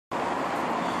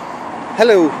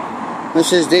Hello,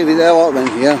 this is David Allotment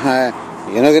here.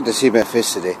 You're not going to see my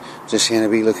face today, just going to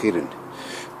be looking around.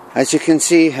 As you can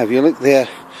see, if you look there,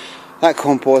 that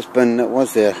compost bin that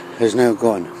was there is now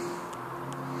gone.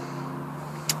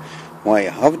 What I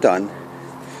have done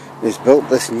is built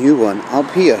this new one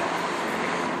up here,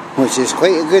 which is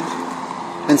quite a good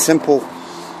and simple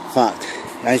fact.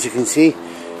 As you can see,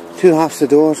 2 halves the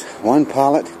doors, 1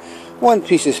 pallet, 1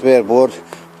 piece of spare board,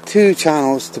 2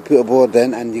 channels to put a board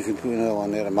in, and you can put another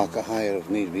one there to mark it higher if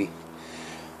need be,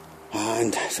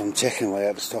 and some checking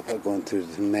wire to stop it going through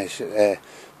the mesh, the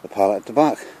pallet at the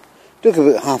back. Took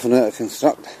about half an hour to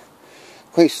construct.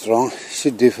 Quite strong,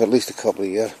 should do for at least a couple of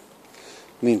years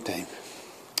meantime.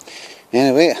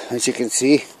 Anyway, as you can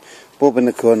see, Bob in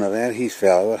the corner there, he's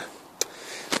fell over.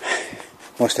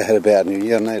 Must have had a better new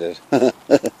year than I did.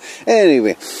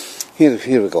 Anyway,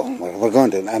 here we go. We're going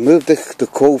to. I moved the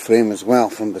cold frame as well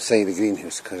from beside the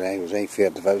greenhouse because I was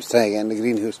feared if I was trying to get in the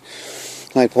greenhouse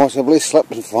I'd possibly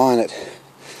slip and fall on it.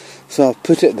 So I've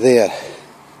put it there.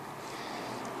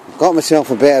 Got myself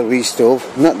a better wee stove,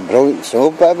 not a brilliant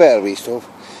stove, but a better wee stove,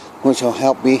 which will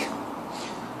help me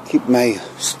keep my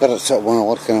spirits up when I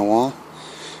work in a while.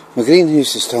 My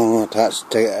greenhouse is still not attached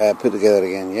to put together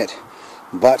again yet,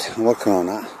 but I'm working on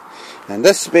that. And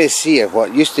this space here,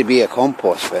 what used to be a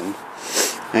compost bin,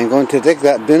 I'm going to dig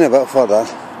that bin a bit further,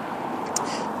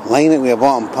 line it with a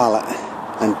bottom pallet,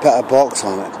 and put a box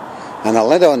on it, and a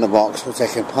lid on the box which I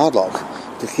can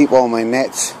padlock to keep all my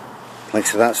nets, like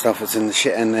so that stuff that's in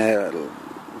the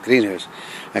greenhouse.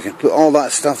 I can put all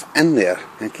that stuff in there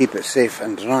and keep it safe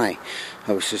and dry.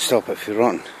 I was to stop it from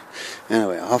rotting.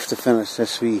 Anyway, I have to finish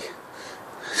this wee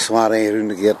soiree around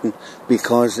the garden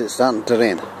because it's starting to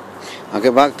rain. I'll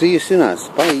get back to you soon as.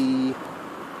 Bye.